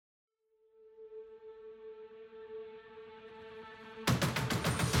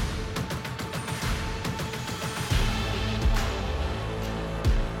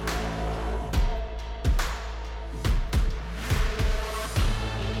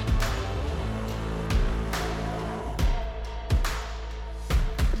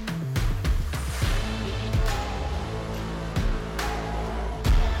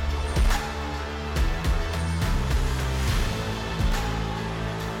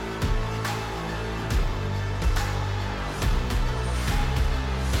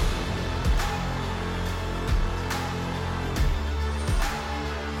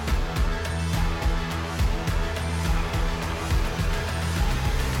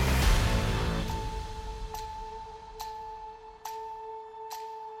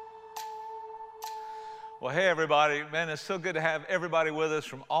Well, hey, everybody. Man, it's so good to have everybody with us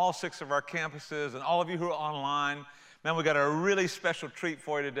from all 6 of our campuses and all of you who are online. Man, we got a really special treat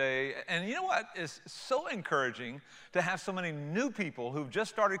for you today. And you know what? It's so encouraging to have so many new people who've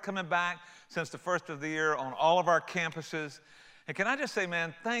just started coming back since the first of the year on all of our campuses. And can I just say,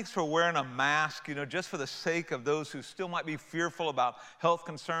 man, thanks for wearing a mask, just for the sake of those who still might be fearful about health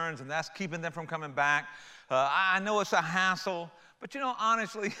concerns, and that's keeping them from coming back. I know it's a hassle. But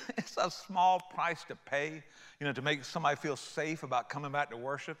honestly, it's a small price to pay, to make somebody feel safe about coming back to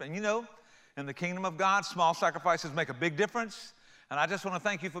worship. And in the kingdom of God, small sacrifices make a big difference. And I just want to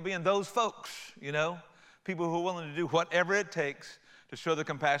thank you for being those folks, people who are willing to do whatever it takes to show the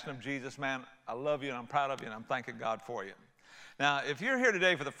compassion of Jesus. Man, I love you and I'm proud of you and I'm thanking God for you. Now, if you're here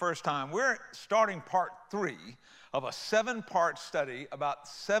today for the first time, we're starting part 3 of a 7-part study about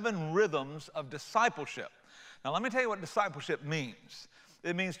 7 rhythms of discipleship. Now, let me tell you what discipleship means.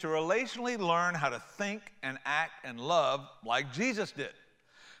 It means to relationally learn how to think and act and love like Jesus did.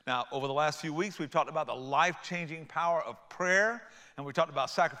 Now, over the last few weeks, we've talked about the life-changing power of prayer, and we talked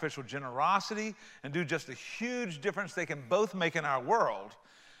about sacrificial generosity and do just a huge difference they can both make in our world.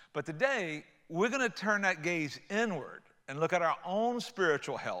 But today, we're going to turn that gaze inward and look at our own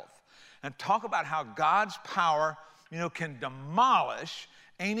spiritual health and talk about how God's power, can demolish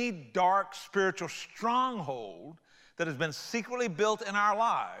any dark spiritual stronghold that has been secretly built in our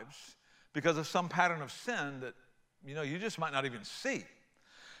lives because of some pattern of sin that, you just might not even see.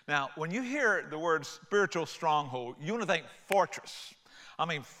 Now, when you hear the word spiritual stronghold, you want to think fortress.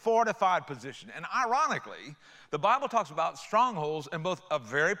 Fortified position. And ironically, the Bible talks about strongholds in both a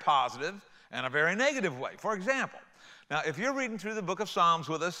very positive and a very negative way. For example, now, if you're reading through the book of Psalms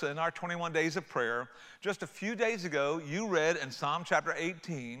with us in our 21 days of prayer, just a few days ago, you read in Psalm chapter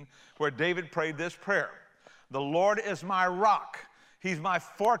 18 where David prayed this prayer. The Lord is my rock. He's my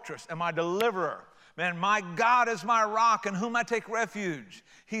fortress and my deliverer. Man, my God is my rock in whom I take refuge.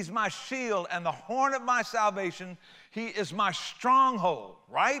 He's my shield and the horn of my salvation. He is my stronghold,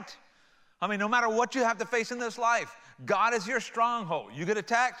 right? No matter what you have to face in this life, God is your stronghold. You get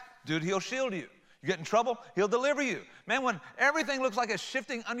attacked, dude, he'll shield you. You get in trouble, he'll deliver you. Man, when everything looks like it's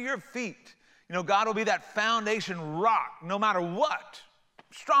shifting under your feet, God will be that foundation rock no matter what.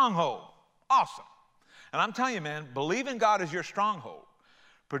 Stronghold. Awesome. And I'm telling you, man, believing God is your stronghold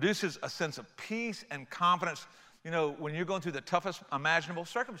produces a sense of peace and confidence, when you're going through the toughest imaginable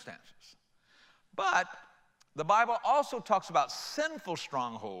circumstances. But the Bible also talks about sinful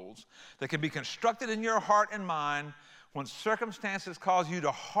strongholds that can be constructed in your heart and mind when circumstances cause you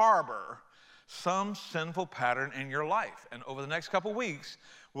to harbor some sinful pattern in your life. And over the next couple weeks,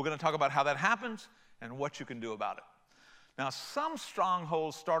 we're going to talk about how that happens and what you can do about it. Now, some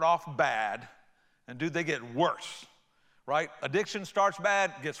strongholds start off bad, and they get worse, right? Addiction starts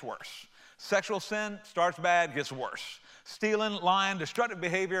bad, gets worse. Sexual sin starts bad, gets worse. Stealing, lying, destructive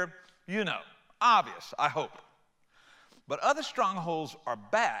behavior, obvious, I hope. But other strongholds are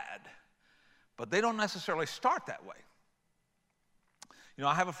bad, but they don't necessarily start that way.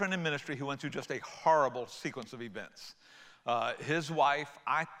 I have a friend in ministry who went through just a horrible sequence of events. His wife,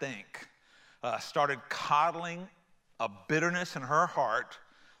 I think, started coddling a bitterness in her heart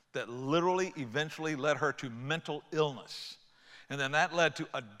that literally eventually led her to mental illness. And then that led to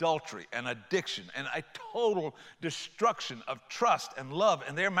adultery and addiction and a total destruction of trust and love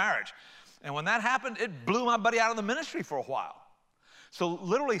in their marriage. And when that happened, it blew my buddy out of the ministry for a while. So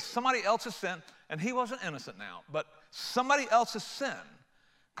literally somebody else's sin, and he wasn't innocent now, but somebody else's sin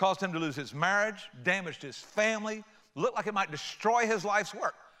caused him to lose his marriage, damaged his family, looked like it might destroy his life's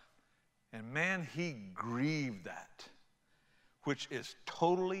work. And man, he grieved that, which is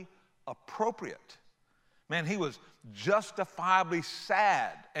totally appropriate. Man, he was justifiably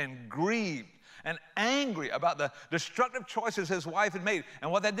sad and grieved and angry about the destructive choices his wife had made and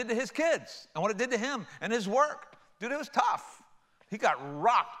what that did to his kids and what it did to him and his work. Dude, it was tough. He got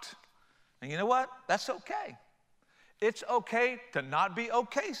rocked. And you know what? That's okay. It's okay to not be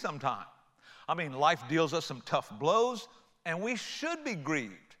okay sometime. Life deals us some tough blows, and we should be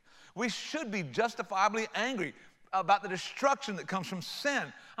grieved. We should be justifiably angry about the destruction that comes from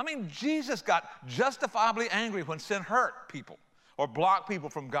sin. Jesus got justifiably angry when sin hurt people or blocked people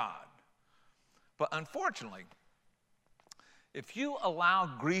from God. But unfortunately, if you allow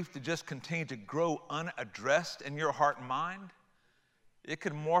grief to just continue to grow unaddressed in your heart and mind, it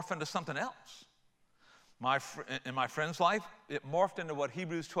could morph into something else. In my friend's life, it morphed into what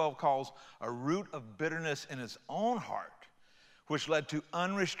Hebrews 12 calls a root of bitterness in his own heart, which led to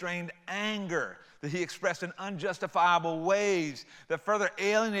unrestrained anger that he expressed in unjustifiable ways that further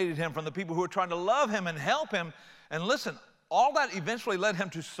alienated him from the people who were trying to love him and help him. And listen, all that eventually led him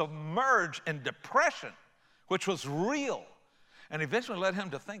to submerge in depression which was real, and eventually led him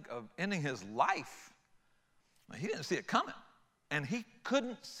to think of ending his life. Now, he didn't see it coming, and he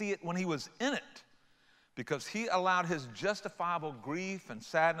couldn't see it when he was in it, because he allowed his justifiable grief and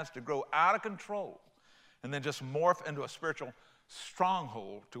sadness to grow out of control and then just morph into a spiritual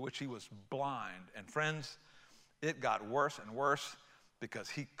stronghold to which he was blind. And friends, it got worse and worse because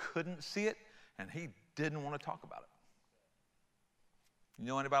he couldn't see it and he didn't want to talk about it. You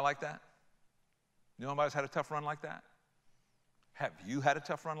know anybody like that? You know anybody who's had a tough run like that? Have you had a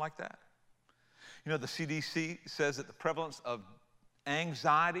tough run like that? You know, the CDC says that the prevalence of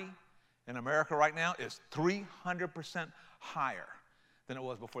anxiety in America right now is 300% higher than it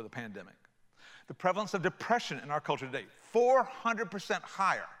was before the pandemic. The prevalence of depression in our culture today, 400%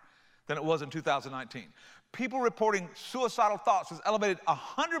 higher than it was in 2019. People reporting suicidal thoughts is elevated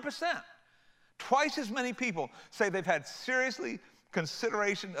 100%. Twice as many people say they've had seriously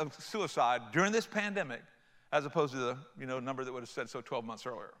consideration of suicide during this pandemic as opposed to the number that would have said so 12 months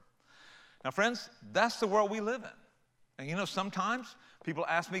earlier. Now, friends, that's the world we live in. And sometimes people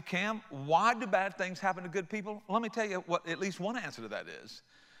ask me, Cam, why do bad things happen to good people? Let me tell you what at least one answer to that is.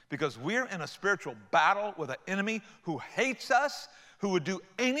 Because we're in a spiritual battle with an enemy who hates us, who would do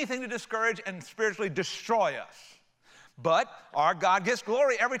anything to discourage and spiritually destroy us. But our God gets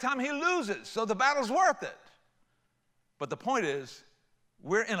glory every time he loses, so the battle's worth it. But the point is,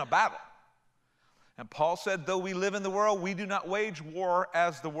 we're in a battle. And Paul said, though we live in the world, we do not wage war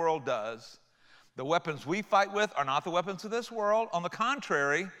as the world does. The weapons we fight with are not the weapons of this world. On the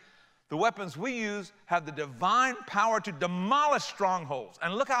contrary, the weapons we use have the divine power to demolish strongholds.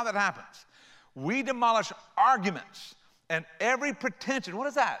 And look how that happens. We demolish arguments and every pretension. What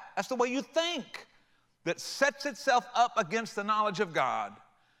is that? That's the way you think that sets itself up against the knowledge of God.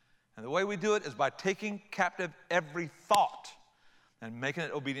 And the way we do it is by taking captive every thought and making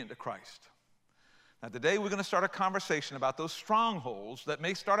it obedient to Christ. Now, today we're going to start a conversation about those strongholds that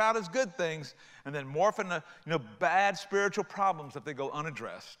may start out as good things and then morph into, bad spiritual problems if they go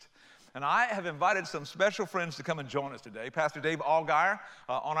unaddressed. And I have invited some special friends to come and join us today. Pastor Dave Allgire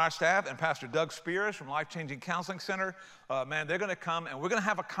on our staff and Pastor Doug Spears from Life Changing Counseling Center. They're going to come and we're going to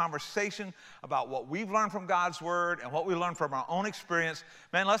have a conversation about what we've learned from God's Word and what we learned from our own experience.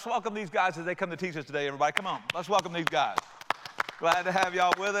 Man, let's welcome these guys as they come to teach us today, everybody. Come on, let's welcome these guys. Glad to have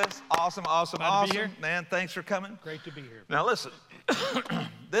y'all with us. Awesome. Glad to be here. Man, thanks for coming. Great to be here. Now listen,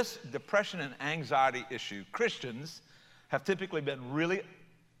 this depression and anxiety issue, Christians have typically been really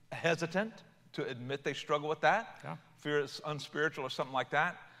hesitant to admit they struggle with that. Yeah. Fear it's unspiritual or something like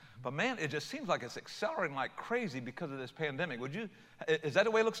that. But man, it just seems like it's accelerating like crazy because of this pandemic. Is that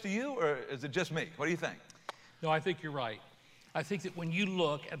the way it looks to you, or is it just me? What do you think? No, I think you're right. I think that when you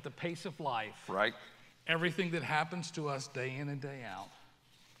look at the pace of life, right, everything that happens to us day in and day out,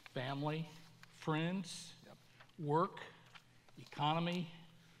 family, friends, work, economy,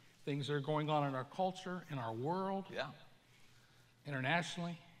 things that are going on in our culture, in our world,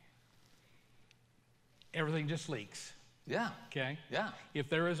 internationally, everything just leaks. Yeah. Okay? Yeah. If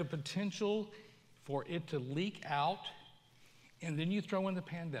there is a potential for it to leak out, and then you throw in the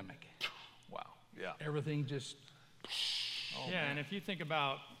pandemic. Wow. Yeah. Everything just... And if you think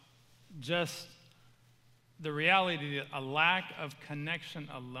about just the reality that a lack of connection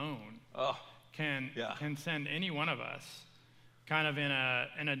alone can send any one of us kind of in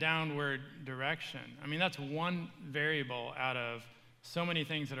a downward direction. I mean, that's one variable out of so many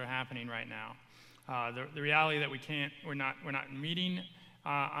things that are happening right now. The reality that we're not meeting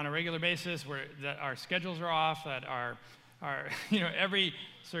on a regular basis, that our schedules are off, that our every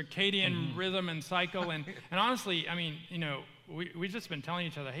circadian rhythm and cycle, and honestly, I mean, we've just been telling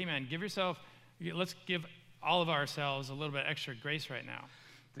each other, hey man, let's give all of ourselves a little bit extra grace right now.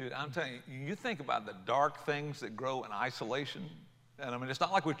 Dude, I'm telling you, you think about the dark things that grow in isolation, and I mean, it's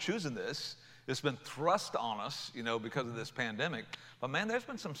not like we're choosing this. It's been thrust on us, because of this pandemic. But man, there's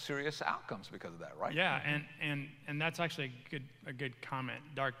been some serious outcomes because of that, right? Yeah, and that's actually a good comment.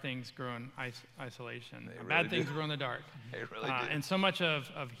 Dark things grow in isolation. Bad things grow in the dark. They really do. And so much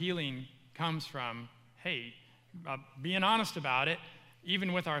of healing comes from, being honest about it,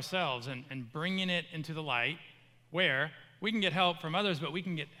 even with ourselves, and bringing it into the light where we can get help from others, but we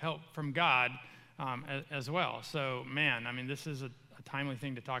can get help from God as well. So, man, I mean, this is a timely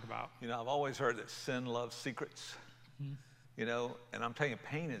thing to talk about. I've always heard that sin loves secrets, and I'm telling you,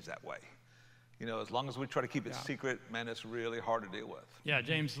 pain is that way. As long as we try to keep it secret, man, it's really hard to deal with. Yeah,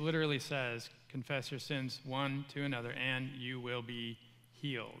 James literally says, confess your sins one to another, and you will be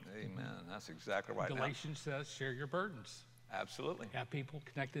healed. Amen. That's exactly right. Galatians says, share your burdens. Absolutely. Have people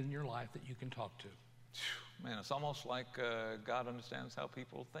connected in your life that you can talk to. Man, it's almost like God understands how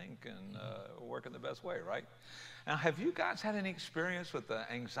people think and work in the best way, right? Now, have you guys had any experience with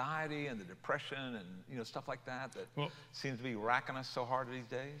the anxiety and the depression and stuff like that seems to be racking us so hard these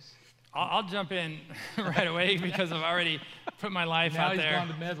days? I'll jump in right away because I've already put my life out there. Now he's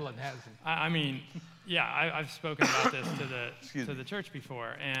gone to meddling, hasn't he? I mean, yeah, I've spoken about this to the church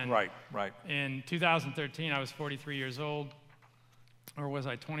before. And right. In 2013, I was 43 years old. Or was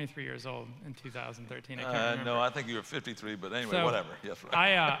I 23 years old in 2013? I can't remember. No, I think you were 53, but anyway, so whatever. Yes,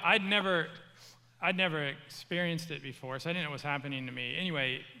 right. I'd never experienced it before, so I didn't know what was happening to me.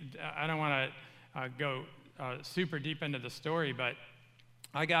 Anyway, I don't want to go super deep into the story, but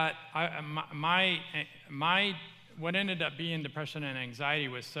what ended up being depression and anxiety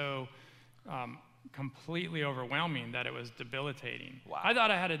was so completely overwhelming that it was debilitating. Wow. I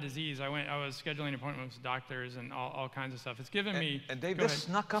thought I had a disease. I was scheduling appointments with doctors and all kinds of stuff. It's given me. And Dave, this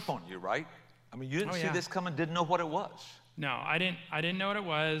snuck up on you, right? I mean, you didn't see this coming, didn't know what it was. No, I didn't know what it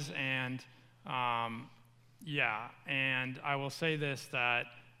was, and and I will say this, that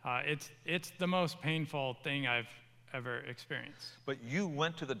it's the most painful thing I've ever experienced. But you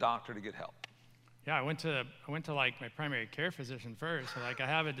went to the doctor to get help. Yeah, I went to like my primary care physician first. So like, I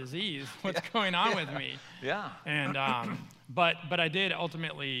have a disease. What's going on with me? Yeah. And but I did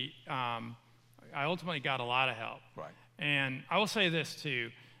ultimately. I ultimately got a lot of help. Right. And I will say this too.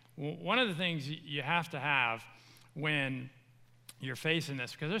 One of the things you have to have when you're facing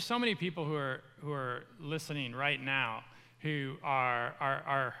this, because there's so many people who are listening right now who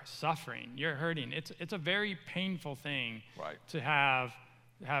are suffering. You're hurting. It's a very painful thing. Right. To have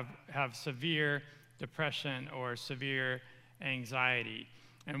severe depression or severe anxiety.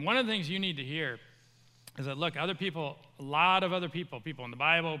 And one of the things you need to hear is that, look, other people, a lot of other people in the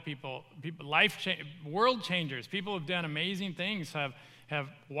Bible, people, world changers, people who've done amazing things have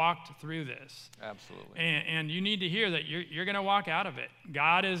walked through this. Absolutely. And you need to hear that you're going to walk out of it.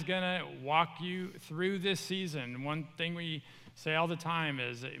 God is going to walk you through this season. One thing we say all the time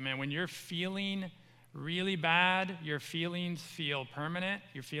is that, man, when you're feeling really bad, your feelings feel permanent.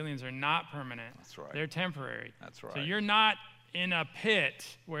 Your feelings are not permanent. That's right. They're temporary. That's right. So you're not in a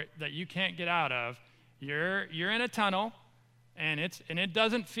pit that you can't get out of. You're in a tunnel, and it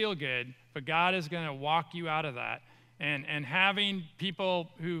doesn't feel good, but God is going to walk you out of that. And having people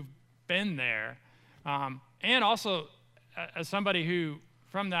who've been there, and also as somebody who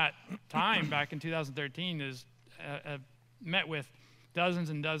from that time back in 2013 is met with dozens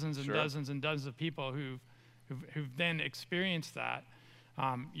and dozens and dozens and dozens of people who've then experienced that.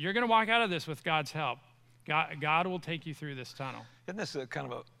 You're going to walk out of this with God's help. God will take you through this tunnel. Isn't this a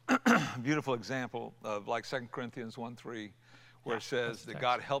kind of a beautiful example of like 2 Corinthians 1:3, where it says that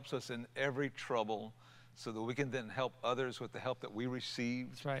God helps us in every trouble so that we can then help others with the help that we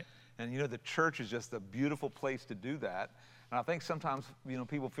received. That's right. And the church is just a beautiful place to do that. And I think sometimes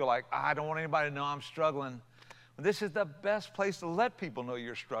people feel like, I don't want anybody to know I'm struggling. This is the best place to let people know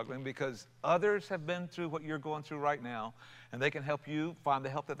you're struggling, because others have been through what you're going through right now, and they can help you find the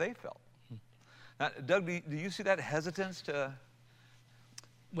help that they felt. Now, Doug, do you see that hesitance to?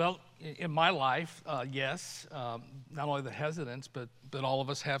 Well, in my life, yes. Not only the hesitance, but all of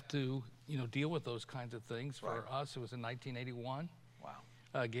us have to deal with those kinds of things. For us, it was in 1981.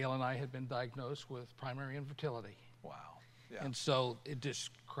 Wow. Gail and I had been diagnosed with primary infertility. Wow. Yeah. And so it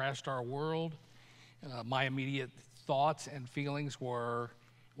just crashed our world. My immediate thoughts and feelings were,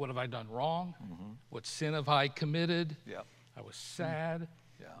 what have I done wrong? Mm-hmm. What sin have I committed? Yep. I was sad,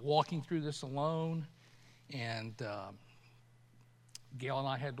 walking through this alone, and Gail and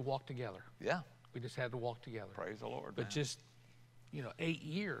I had to walk together. Yeah. We just had to walk together. Praise the Lord. But just, 8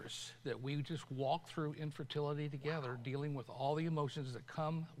 years that we just walked through infertility together, dealing with all the emotions that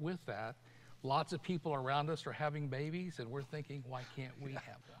come with that. Lots of people around us are having babies, and we're thinking, why can't we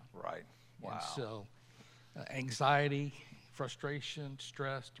have one? Right. Wow. And so anxiety, frustration,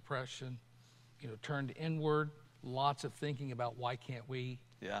 stress, depression, turned inward, lots of thinking about why can't we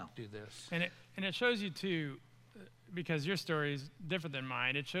do this. And it shows you too, because your story is different than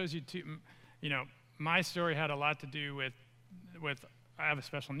mine, it shows you too, my story had a lot to do with I have a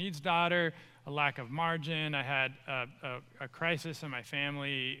special needs daughter, a lack of margin. I had a crisis in my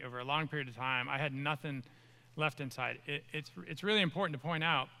family over a long period of time. I had nothing left inside. It's really important to point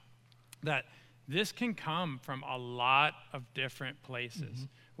out that this can come from a lot of different places,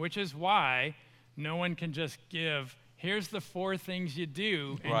 which is why no one can just give, here's the 4 things you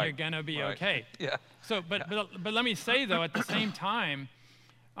do and you're going to be okay. Yeah. So, but let me say, though, at the same time,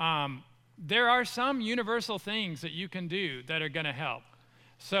 there are some universal things that you can do that are going to help.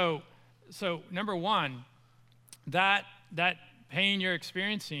 So number one, that pain you're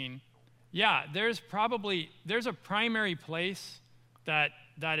experiencing, Yeah, there's a primary place that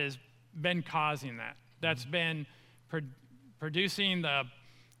has been causing that. That's been producing the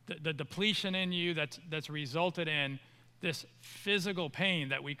depletion in you that's resulted in this physical pain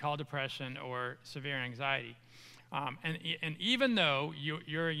that we call depression or severe anxiety. And even though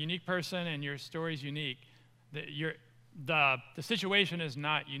you're a unique person and your story's unique, the situation is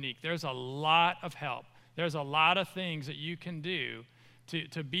not unique. There's a lot of help. There's a lot of things that you can do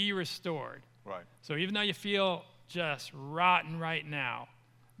to be restored. Right. So even though you feel just rotten right now,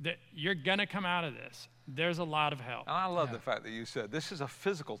 that you're gonna come out of this. There's a lot of help. And I love the fact that you said this is a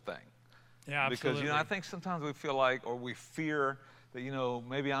physical thing. Yeah, absolutely. Because, I think sometimes we feel like, or we fear that,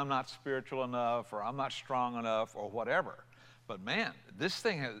 maybe I'm not spiritual enough, or I'm not strong enough, or whatever. But man, this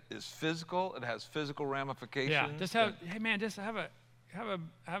thing is physical. It has physical ramifications. Yeah, just have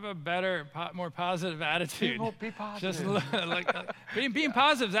a better, more positive attitude. People, be positive. Just being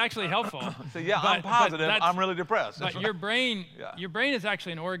positive is actually helpful. So I'm positive. I'm really depressed. But your brain is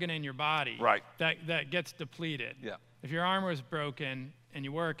actually an organ in your body. Right. That gets depleted. Yeah. If your arm was broken and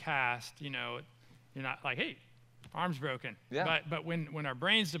you wore a cast, you're not like, hey, arm's broken. Yeah. But when our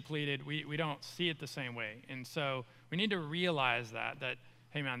brain's depleted, we don't see it the same way. And so we need to realize that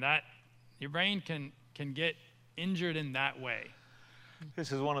hey man, that your brain can get injured in that way.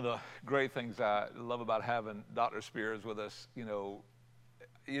 This is one of the great things I love about having Dr. Spears with us.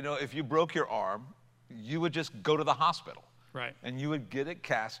 If you broke your arm, you would just go to the hospital. Right. And you would get it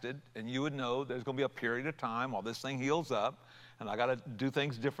casted, and you would know there's going to be a period of time while this thing heals up, and I got to do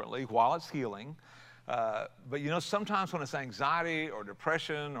things differently while it's healing. But sometimes when it's anxiety or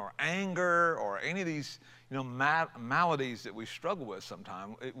depression or anger or any of these, maladies that we struggle with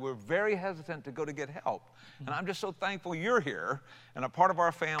sometimes, we're very hesitant to go to get help. And I'm just so thankful you're here and a part of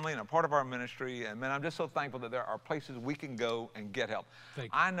our family and a part of our ministry. And man, I'm just so thankful that there are places we can go and get help.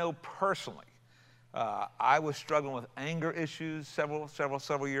 I know personally, I was struggling with anger issues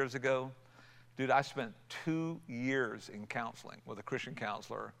several years ago. Dude, I spent 2 years in counseling with a Christian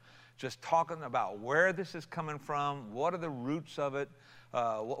counselor, just talking about where this is coming from, what are the roots of it,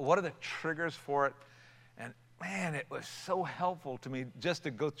 what are the triggers for it. And man, it was so helpful to me just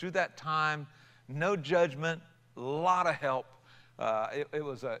to go through that time, no judgment, a lot of help. It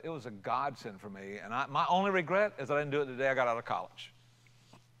was a godsend for me. And my only regret is that I didn't do it the day I got out of college.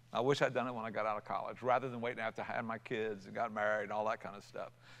 I wish I'd done it when I got out of college, rather than waiting after I had my kids and got married and all that kind of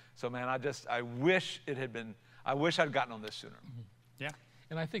stuff. So man, I wish I'd gotten on this sooner. Mm-hmm. Yeah.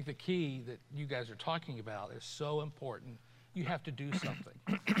 And I think the key that you guys are talking about is so important. You have to do something.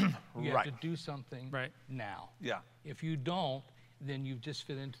 You have to do something now. Yeah. If you don't, then you just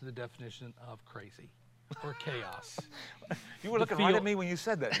fit into the definition of crazy or chaos. You were looking right at me when you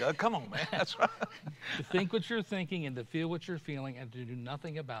said that, Doug. Come on, man. That's right. To think what you're thinking and to feel what you're feeling and to do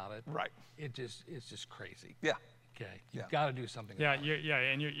nothing about it. Right. It's just crazy. Yeah. Okay. You've got to do something. Yeah. About it.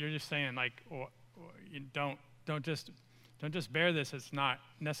 And you're just saying like, you don't just bear this. It's not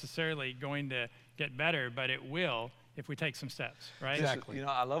necessarily going to get better, but it will if we take some steps, right? Exactly.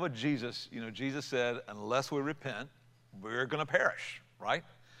 I love what Jesus said, unless we repent, we're going to perish, right?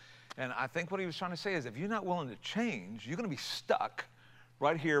 And I think what he was trying to say is if you're not willing to change, you're going to be stuck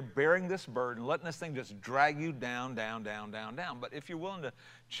right here bearing this burden, letting this thing just drag you down, down, down, down, down. But if you're willing to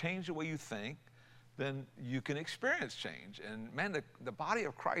change the way you think, then you can experience change. And man, the body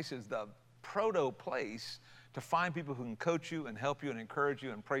of Christ is the proto place to find people who can coach you and help you and encourage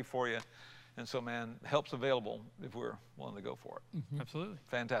you and pray for you. And so, man, help's available if we're willing to go for it. Mm-hmm. Absolutely.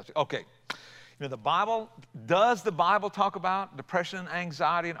 Fantastic. Okay. Does the Bible talk about depression and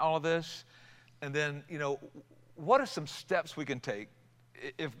anxiety and all of this? And then, what are some steps we can take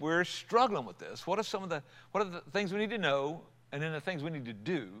if we're struggling with this? What are the things we need to know, and then the things we need to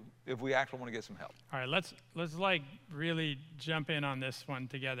do if we actually want to get some help? All right, let's really jump in on this one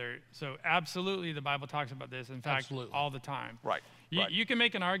together. So absolutely the Bible talks about this, in fact, all the time. Right. You can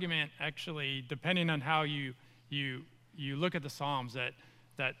make an argument, actually, depending on how you look at the Psalms, that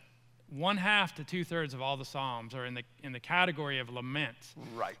 1/2 to 2/3 of all the Psalms are in the category of lament.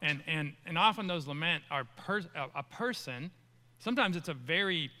 Right. And often those lament are a person. Sometimes it's a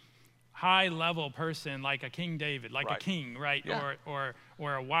very high-level person, like a King David, like a king, right? Yeah. Or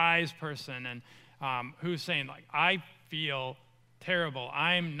a wise person, and who's saying, like, I feel terrible.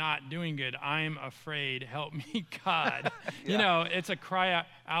 I'm not doing good. I'm afraid. Help me, God. It's a cry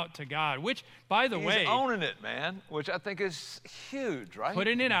out to God, which, by the way... He's owning it, man, which I think is huge, right?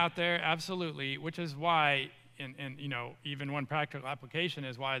 Putting it out there, absolutely, which is why, and even one practical application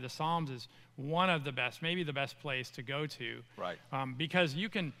is why the Psalms is one of the best, maybe the best place to go to. Right. Because you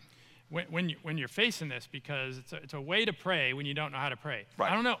can... when you're facing this, because it's a way to pray when you don't know how to pray. Right.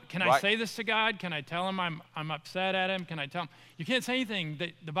 I don't know. Can I say this to God? Can I tell him I'm upset at him? Can I tell him? You can't say anything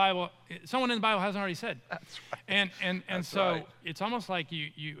that someone in the Bible hasn't already said. That's right. And so it's almost like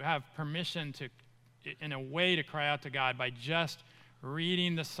you have permission to, in a way, to cry out to God by just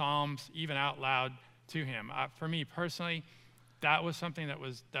reading the Psalms even out loud to him. For me personally, that was something that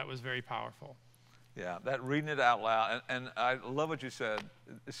was very powerful. Yeah, that reading it out loud. And I love what you said.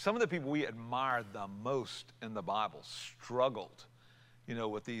 Some of the people we admired the most in the Bible struggled,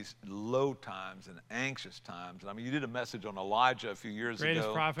 with these low times and anxious times. And I mean, you did a message on Elijah a few years ago.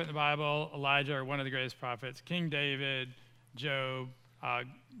 Greatest prophet in the Bible, Elijah, are one of the greatest prophets. King David, Job,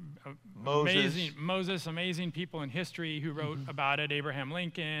 Moses, amazing people in history who wrote about it. Abraham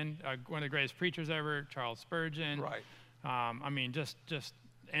Lincoln, one of the greatest preachers ever, Charles Spurgeon. Right. I mean, just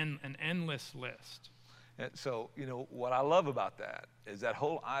an endless list. And so, what I love about that is that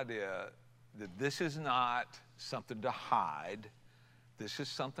whole idea that this is not something to hide. This is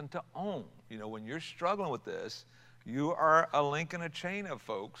something to own. When you're struggling with this, you are a link in a chain of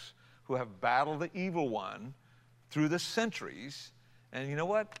folks who have battled the evil one through the centuries. And you know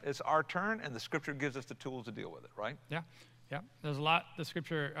what? It's our turn, and the Scripture gives us the tools to deal with it, right? Yeah. There's a lot the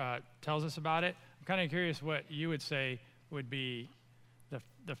Scripture tells us about it. I'm kind of curious what you would say would be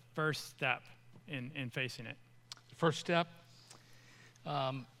the first step in facing it. The first step,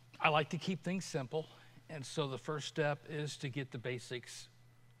 I like to keep things simple. And so the first step is to get the basics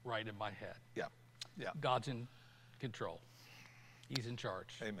right in my head. Yeah. God's in control. He's in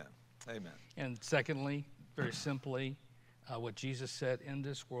charge. Amen. And secondly, very simply, what Jesus said, in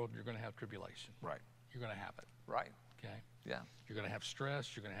this world, you're going to have tribulation. Right. You're going to have it. Right. Okay? Yeah. You're going to have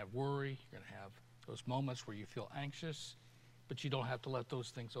stress. You're going to have worry. You're going to have those moments where you feel anxious, but you don't have to let those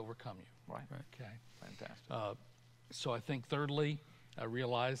things overcome you. Right. Okay? Fantastic. So I think thirdly, I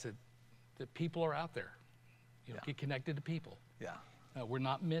realize that people are out there. Get connected to people. Yeah. We're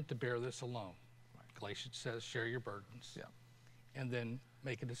not meant to bear this alone. Right. Galatians says, share your burdens. Yeah. And then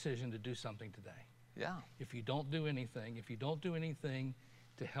make a decision to do something today. Yeah. If you don't do anything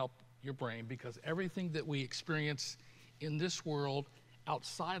to help your brain, because everything that we experience in this world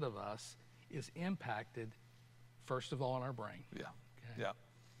outside of us is impacted, first of all, in our brain. Yeah. Okay? Yeah.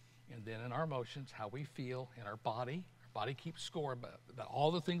 And then in our emotions, how we feel in our body. Our body keeps score about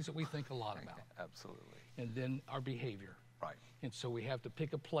all the things that we think a lot about. Absolutely. And then our behavior. Right. And so we have to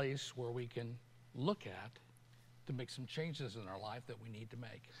pick a place where we can look at to make some changes in our life that we need to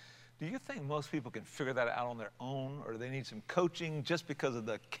make. Do you think most people can figure that out on their own, or do they need some coaching just because of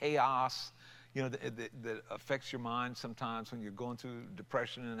the chaos, that affects your mind sometimes when you're going through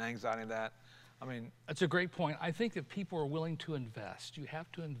depression and anxiety and that? I mean, that's a great point. I think that people are willing to invest. You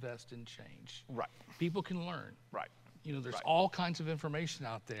have to invest in change. Right. People can learn. Right. There's all kinds of information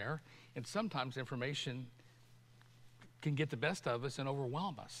out there, and sometimes information can get the best of us and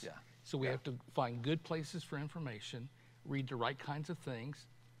overwhelm us. Yeah. So we have to find good places for information, read the right kinds of things,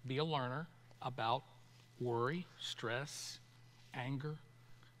 be a learner about worry, stress, anger,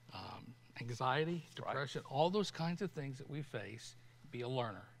 anxiety, depression, all those kinds of things that we face. Be a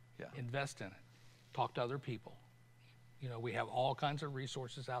learner. Yeah. Invest in it. Talk to other people. We have all kinds of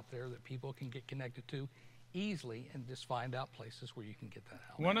resources out there that people can get connected to easily, and just find out places where you can get that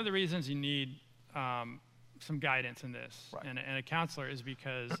help. One of the reasons you need some guidance in this and a counselor is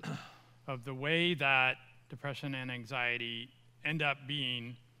because of the way that depression and anxiety end up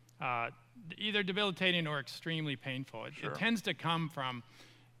being either debilitating or extremely painful. It tends to come from,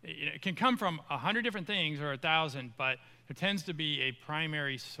 it can come from 100 different things or 1,000, but there tends to be a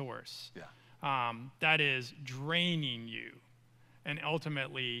primary source that is draining you and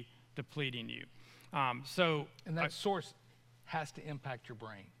ultimately depleting you. And that source has to impact your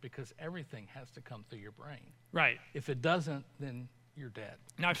brain, because everything has to come through your brain. Right. If it doesn't, then you're dead.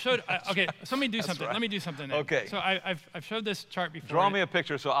 Now I've showed. Okay, so let me do something. Right. Let me do something. Then. Okay. So I've showed this chart before. Draw me a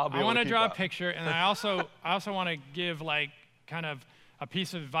picture so I'll be able to keep up. I want to draw a picture, and I also want to give kind of a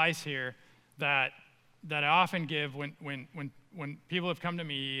piece of advice here that I often give when people have come to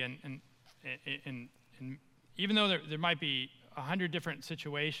me and even though there might be 100 different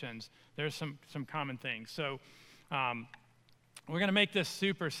situations, there's some common things. So we're going to make this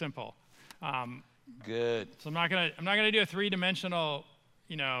super simple. Good. So I'm not gonna do a three-dimensional,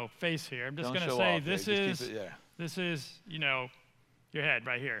 face here. I'm just going to say this is your head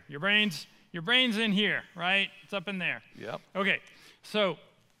right here. Your brain's in here, right? It's up in there. Yep. Okay. So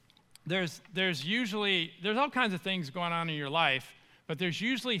there's all kinds of things going on in your life, but there's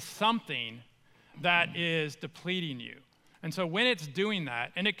usually something that is depleting you. And so when it's doing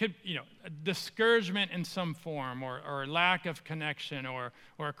that, and it could, discouragement in some form, or lack of connection, or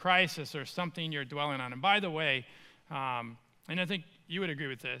a crisis, or something you're dwelling on. And by the way, and I think you would agree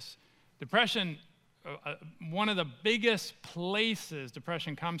with this, depression, one of the biggest places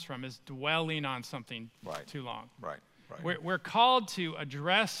depression comes from is dwelling on something too long. Right. We're called to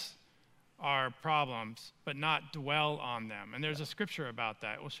address our problems, but not dwell on them. And there's a scripture about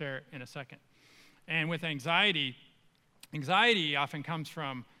that. We'll share it in a second. And with anxiety often comes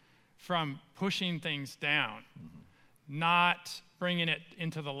from pushing things down, not bringing it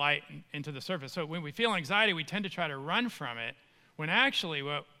into the light, into the surface. So when we feel anxiety, we tend to try to run from it, when actually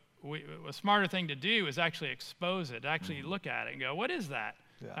a smarter thing to do is actually expose it, actually look at it and go, what is that?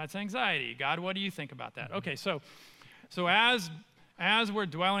 Yeah. That's anxiety. God, what do you think about that? Okay, so as we're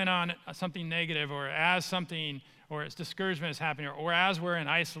dwelling on something negative, or as something, or as discouragement is happening, or as we're in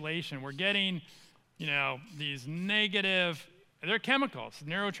isolation, we're getting, these negative, they're chemicals,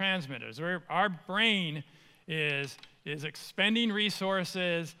 neurotransmitters, where our brain is expending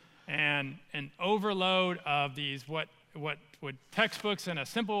resources and an overload of these, what textbooks in a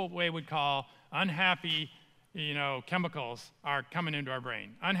simple way would call unhappy, chemicals are coming into our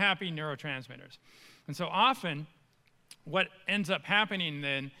brain, unhappy neurotransmitters. And so often, what ends up happening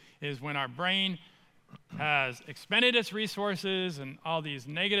then is when our brain has expended its resources and all these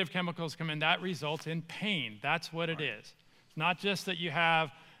negative chemicals come in, that results in pain. That's what it is. It's not just that you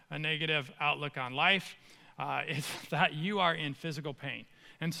have a negative outlook on life, it's that you are in physical pain.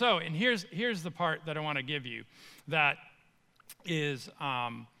 And here's the part that I want to give you that is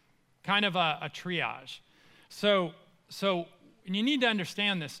kind of a triage. So you need to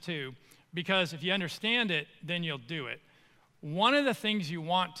understand this too, because if you understand it, then you'll do it. One of the things you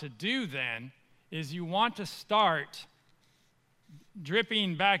want to do then is you want to start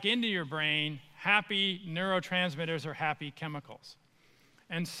dripping back into your brain happy neurotransmitters or happy chemicals.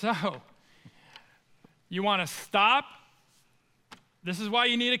 And so you want to stop. This is why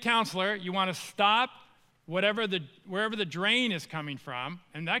you need a counselor. You want to stop wherever the drain is coming from,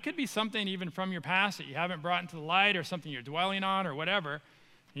 and that could be something even from your past that you haven't brought into the light, or something you're dwelling on, or whatever.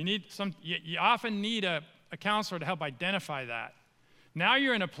 You often need a counselor to help identify that. Now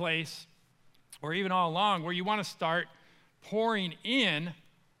you're in a place, or even all along, where you want to start pouring in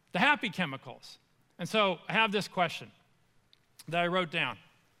the happy chemicals. And so I have this question that I wrote down.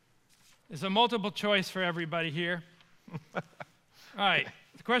 It's a multiple choice for everybody here. All right,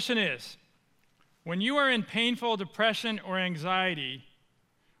 the question is, when you are in painful depression or anxiety,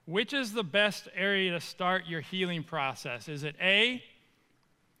 which is the best area to start your healing process? Is it A,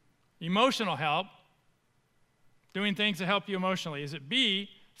 emotional help, doing things to help you emotionally? Is it B,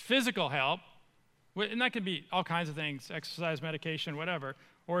 physical help? And that could be all kinds of things, exercise, medication, whatever.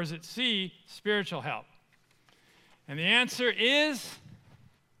 Or is it C, spiritual help? And the answer is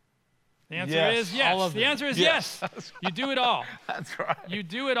yes. The answer is yes. You do it all. That's right. You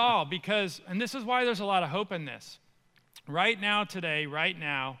do it all because, and this is why there's a lot of hope in this. Right now, today, right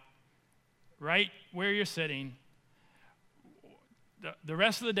now, right where you're sitting, the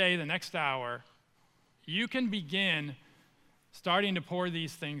rest of the day, the next hour, you can begin starting to pour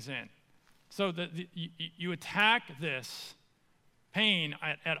these things in. So that you attack this pain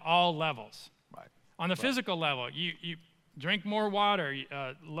at all levels. Right. On the physical level, you drink more water,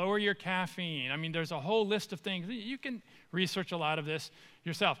 lower your caffeine. I mean, there's a whole list of things. You can research a lot of this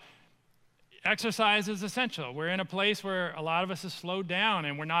yourself. Exercise is essential. We're in a place where a lot of us is slowed down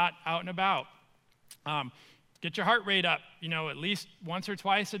and we're not out and about. Get your heart rate up, at least once or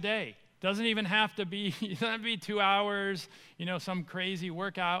twice a day. Doesn't even have to be, 2 hours, some crazy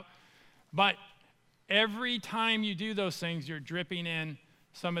workout. But every time you do those things, you're dripping in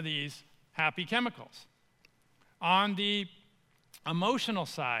some of these happy chemicals. On the emotional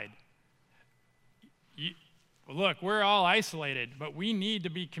side, look, we're all isolated, but we need to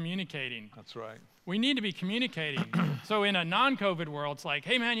be communicating. That's right. We need to be communicating. So in a non-COVID world, it's like,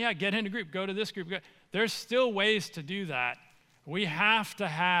 hey man, get in a group, go to this group. There's still ways to do that. We have to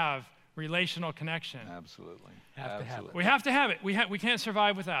have relational connection. Absolutely. We have to have it. We can't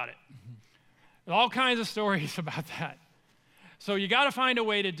survive without it. There's all kinds of stories about that. So you got to find a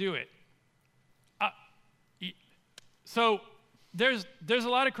way to do it. So there's a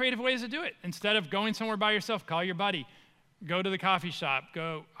lot of creative ways to do it. Instead of going somewhere by yourself, call your buddy. Go to the coffee shop.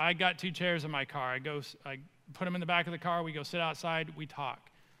 I got 2 chairs in my car. I put them in the back of the car. We go sit outside. We talk.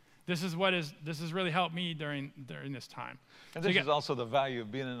 This has really helped me during this time. And this is also the value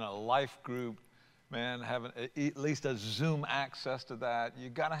of being in a life group, man, having at least a Zoom access to that. You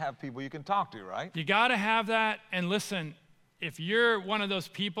got to have people you can talk to, right? You got to have that. And listen, if you're one of those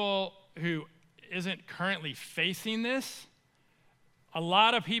people who isn't currently facing this, a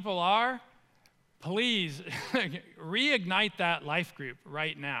lot of people are, please reignite that life group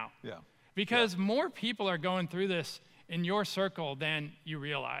right now. Yeah. Because more people are going through this in your circle than you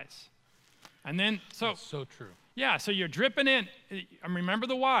realize. And then, That's so true. Yeah, so you're dripping in. And remember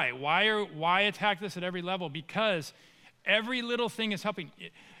the why. Why attack this at every level? Because every little thing is helping.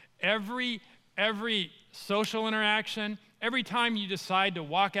 Every social interaction, every time you decide to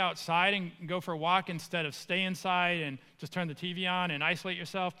walk outside and go for a walk instead of stay inside and just turn the TV on and isolate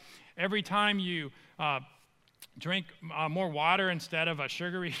yourself, every time you drink more water instead of a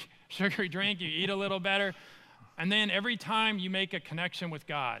sugary drink, you eat a little better, and then every time you make a connection with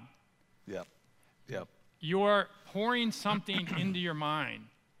God, Yep. you're pouring something into your mind,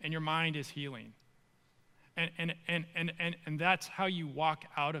 and your mind is healing. And that's how you walk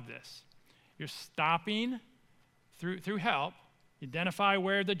out of this. You're stopping through help, identify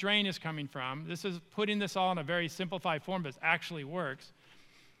where the drain is coming from. This is putting this all in a very simplified form, but it actually works.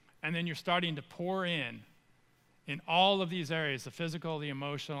 And then you're starting to pour in all of these areas, the physical, the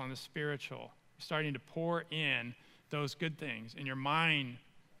emotional, and the spiritual. You're starting to pour in those good things, and your mind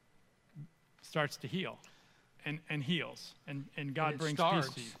starts to heal and heals, and God brings peace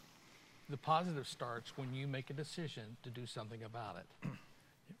to you. The positive starts when you make a decision to do something about it.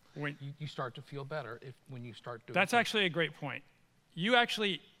 When you start to feel better when you start doing That's something. actually a great point. You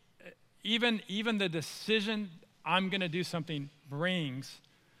actually, even the decision, I'm going to do something, brings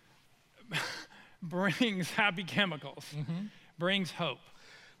happy chemicals, brings hope.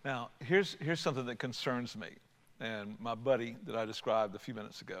 Now, here's something that concerns me. And my buddy that I described a few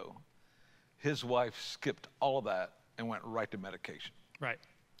minutes ago, his wife skipped all of that and went right to medication. Right.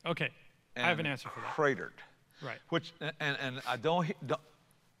 Okay. I have an answer for that. Cratered. Right. Which, and I don't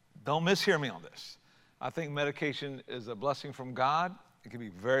mishear me on this. I think medication is a blessing from God. It can be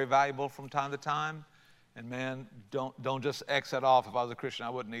very valuable from time to time. And man, don't just X that off. If I was a Christian,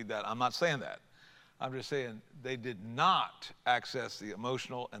 I wouldn't need that. I'm not saying that. I'm just saying they did not access the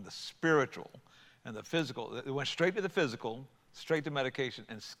emotional and the spiritual and the physical. They went straight to the physical, straight to medication,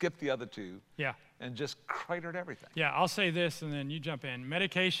 and skipped the other two. Yeah. And just cratered everything. Yeah, I'll say this and then you jump in.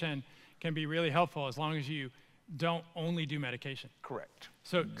 Medication can be really helpful as long as you don't only do medication. Correct.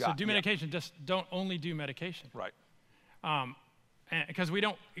 So do medication, just don't only do medication. Right. Because we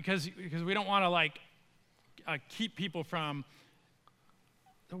don't want to keep people from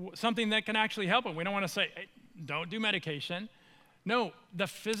something that can actually help them. We don't want to say, hey, don't do medication. No, the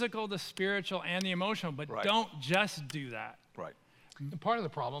physical, the spiritual, and the emotional, but don't just do that. Right. And part of the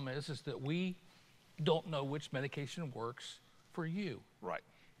problem is that we don't know which medication works for you. Right.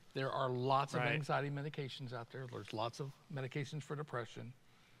 There are lots of anxiety medications out there. There's lots of medications for depression,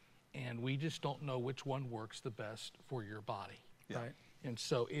 and we just don't know which one works the best for your body. Yeah. Right. And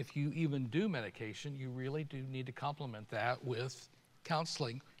so if you even do medication, you really do need to complement that with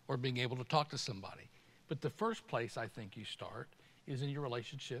counseling or being able to talk to somebody. But the first place I think you start is in your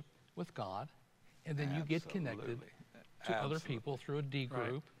relationship with God, and then you get connected to other people through a D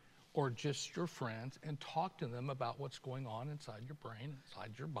group or just your friends and talk to them about what's going on inside your brain,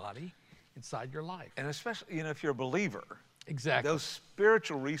 inside your body, inside your life. And especially, if you're a believer, exactly, those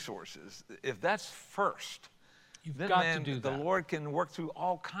spiritual resources, if that's first, you've then got to do that. The Lord can work through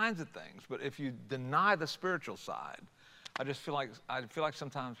all kinds of things. But if you deny the spiritual side, I feel like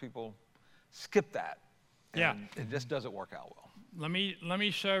sometimes people skip that. And it just doesn't work out well. Let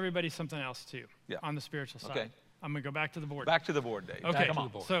me show everybody something else too on the spiritual side. Okay. I'm going to go back to the board. Back to the board, Dave. Okay, come on.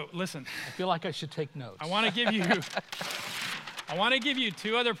 So listen. I feel like I should take notes. I want to give you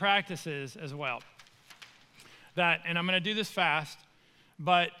two other practices as well. And I'm going to do this fast,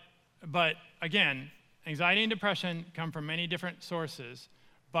 but again, anxiety and depression come from many different sources,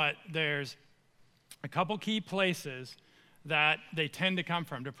 but there's a couple key places that they tend to come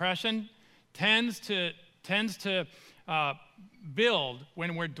from. Depression tends to build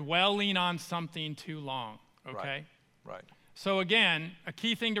when we're dwelling on something too long. Okay? Right. So again, a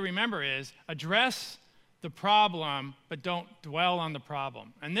key thing to remember is address the problem, but don't dwell on the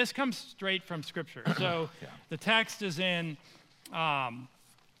problem. And this comes straight from Scripture. So the text is in,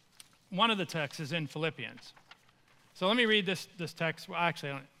 one of the texts is in Philippians. So let me read this text. Well, actually,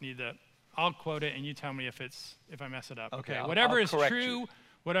 I don't need that. I'll quote it, and you tell me if I mess it up. Okay. Whatever I'll is correct true, you.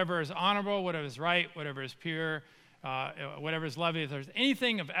 Whatever is honorable, whatever is right, whatever is pure, whatever is lovely, if there's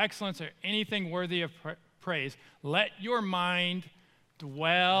anything of excellence or anything worthy of praise, let your mind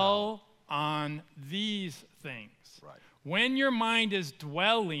dwell on these things. Right. When your mind is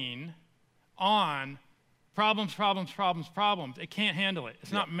dwelling on problems, it can't handle it.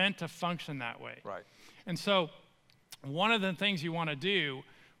 It's not meant to function that way. Right. And so one of the things you want to do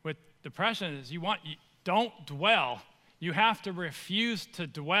with depression is you don't dwell. You have to refuse to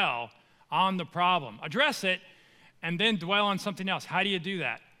dwell on the problem. Address it, and then dwell on something else. How do you do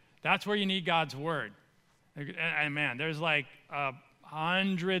that? That's where you need God's word. And man, there's like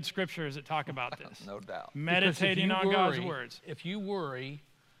 100 scriptures that talk about this. No doubt. Meditating on God's words. If you worry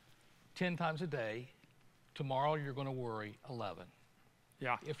 10 times a day, tomorrow you're going to worry 11.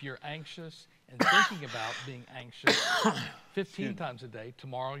 Yeah. If you're anxious and thinking about being anxious 15 times a day,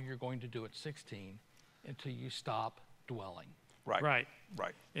 tomorrow you're going to do it 16 until you stop dwelling. Right.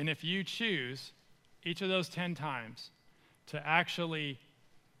 And if you choose each of those 10 times to actually,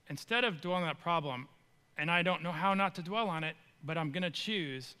 instead of dwelling on that problem, and I don't know how not to dwell on it, but I'm going to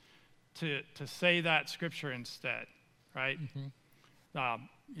choose to say that scripture instead, right?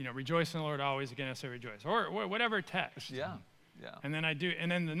 Mm-hmm. Rejoice in the Lord always. Again, I say rejoice, or whatever text. Yeah. And then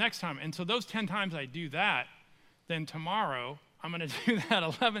and then the next time, and so those 10 times I do that, then tomorrow I'm going to do that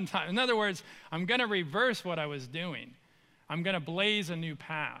 11 times. In other words, I'm going to reverse what I was doing. I'm going to blaze a new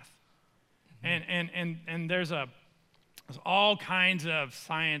path. Mm-hmm. And there's all kinds of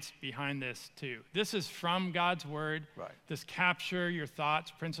science behind this too. This is from God's word. Right. This capture your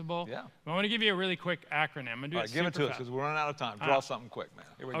thoughts principle. Yeah. I want to give you a really quick acronym. I'm going to do it give it to fast. us because we're running out of time. Draw something quick, man.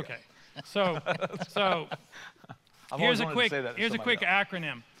 Here we go. Okay. So here's a quick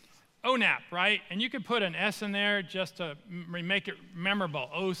acronym. ONAP, right? And you could put an S in there just to make it memorable.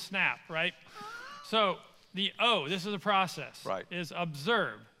 O snap, right? So the O, this is a process, right, is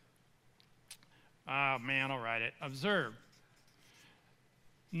observe. Oh, man, I'll write it. Observe.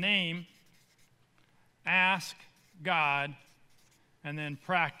 Name. Ask God. And then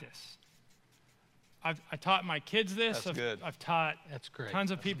practice. I taught my kids this. That's good. I've taught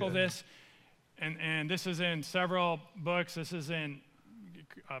tons of people this. And this is in several books. This is in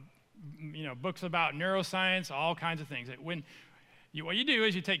books about neuroscience, all kinds of things. What you do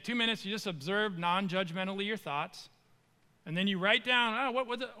is you take 2 minutes, you just observe non-judgmentally your thoughts, and then you write down,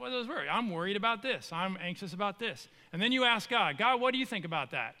 what those worry? I'm worried about this. I'm anxious about this. And then you ask God, what do you think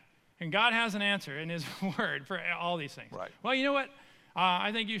about that? And God has an answer in his word for all these things. Right. Well, you know what?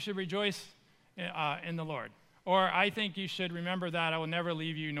 I think you should rejoice in the Lord. Or I think you should remember that I will never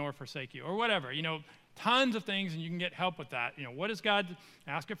leave you nor forsake you. Or whatever. Tons of things, and you can get help with that. What does God,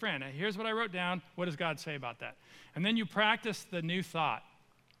 ask a friend. Here's what I wrote down. What does God say about that? And then you practice the new thought.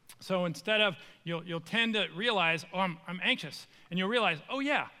 So instead of, you'll tend to realize, I'm anxious. And you'll realize, oh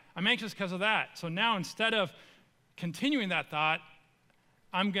yeah, I'm anxious because of that. So now instead of continuing that thought,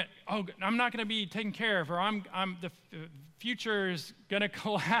 I'm not going to be taken care of, or the future's going to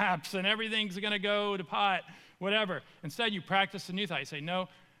collapse and everything's going to go to pot, whatever. Instead, you practice the new thought. You say, no,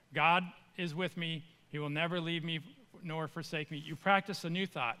 God is with me. He will never leave me nor forsake me. You practice a new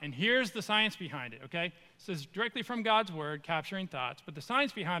thought. And here's the science behind it, okay? This is directly from God's word, capturing thoughts. But the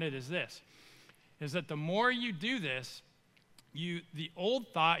science behind it is this, is that the more you do this, the old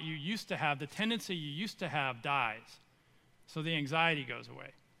thought you used to have, the tendency you used to have dies. So the anxiety goes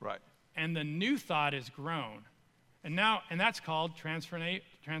away. Right. And the new thought is grown. And that's called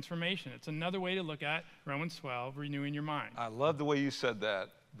transformation. It's another way to look at Romans 12, renewing your mind. I love the way you said that.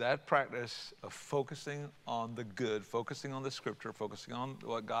 That practice of focusing on the good, focusing on the scripture, focusing on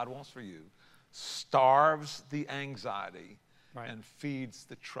what God wants for you, starves the anxiety and feeds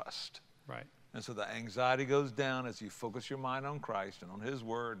the trust. Right. And so the anxiety goes down as you focus your mind on Christ and on his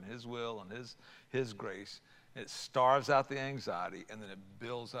word and his will and his grace. It starves out the anxiety, and then it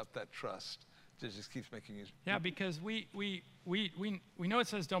builds up that trust. It just keeps making you... Yeah, because we know it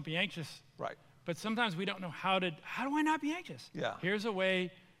says don't be anxious. Right. But sometimes we don't know how do I not be anxious? Yeah. Here's a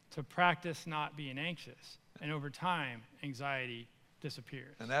way to practice not being anxious. And over time, anxiety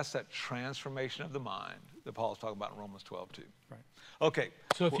disappears. And that's that transformation of the mind that Paul's talking about in Romans 12 too. Right. Okay.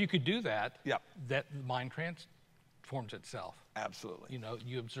 So if you could do that, yeah, that mind transforms itself. Absolutely.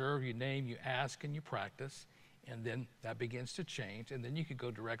 You observe, you name, you ask, and you practice, and then that begins to change. And then you could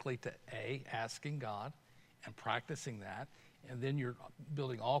go directly to asking God and practicing that. And then you're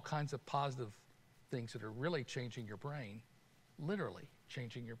building all kinds of positive things that are really changing your brain, literally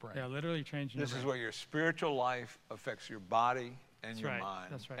changing your brain. Yeah, literally changing your brain. This is where your spiritual life affects your body and your mind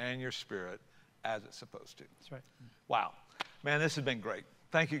That's right. and your spirit as it's supposed to. That's right. Wow. Man, this has been great.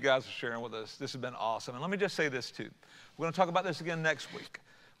 Thank you guys for sharing with us. This has been awesome. And let me just say this too. We're going to talk about this again next week.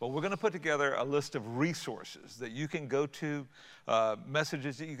 But we're going to put together a list of resources that you can go to,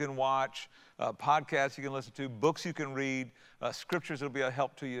 messages that you can watch, podcasts you can listen to, books you can read, scriptures that will be a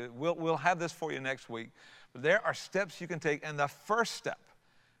help to you. We'll have this for you next week. But there are steps you can take. And the first step,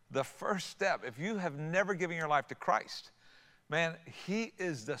 if you have never given your life to Christ, man, he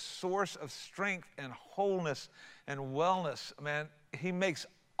is the source of strength and wholeness and wellness. Man, he makes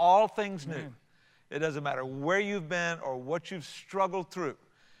all things new. It doesn't matter where you've been or what you've struggled through.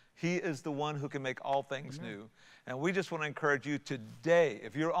 He is the one who can make all things new. And we just want to encourage you today,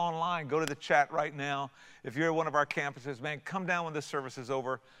 if you're online, go to the chat right now. If you're at one of our campuses, man, come down when this service is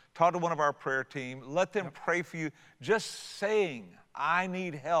over. Talk to one of our prayer team. Let them pray for you. Just saying, I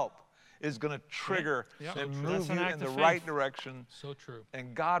need help, is going to trigger and move you in the right direction. So true.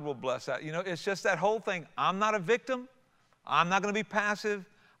 And God will bless that. You know, it's just that whole thing. I'm not a victim. I'm not going to be passive.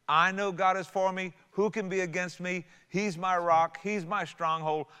 I know God is for me. Who can be against me? He's my rock. He's my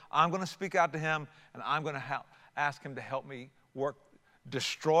stronghold. I'm going to speak out to him, and I'm going to ask him to help me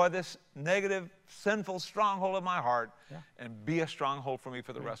destroy this negative, sinful stronghold in my heart, and be a stronghold for me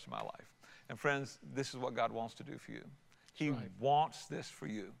for the rest of my life. And friends, this is what God wants to do for you. He wants this for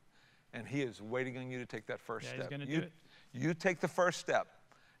you, and he is waiting on you to take that first step. He's going to do it. You take the first step,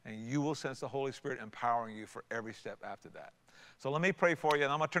 and you will sense the Holy Spirit empowering you for every step after that. So let me pray for you,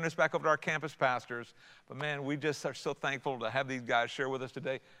 and I'm going to turn this back over to our campus pastors. But man, we just are so thankful to have these guys share with us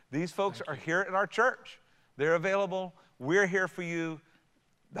today. These folks are here at our church. They're available. We're here for you.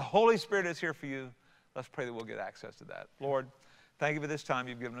 The Holy Spirit is here for you. Let's pray that we'll get access to that. Lord, thank you for this time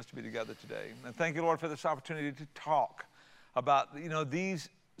you've given us to be together today. And thank you, Lord, for this opportunity to talk about, these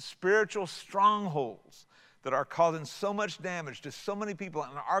spiritual strongholds that are causing so much damage to so many people in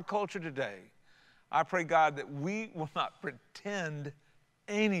our culture today. I pray, God, that we will not pretend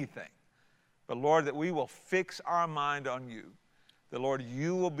anything, but, Lord, that we will fix our mind on you. That, Lord,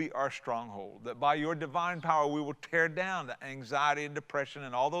 you will be our stronghold, that by your divine power we will tear down the anxiety and depression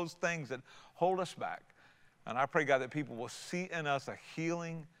and all those things that hold us back. And I pray, God, that people will see in us a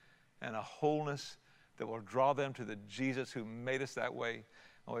healing and a wholeness that will draw them to the Jesus who made us that way.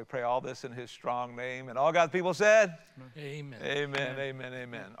 And we pray all this in his strong name. And all God's people said, Amen. Amen, amen,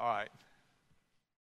 amen. All right.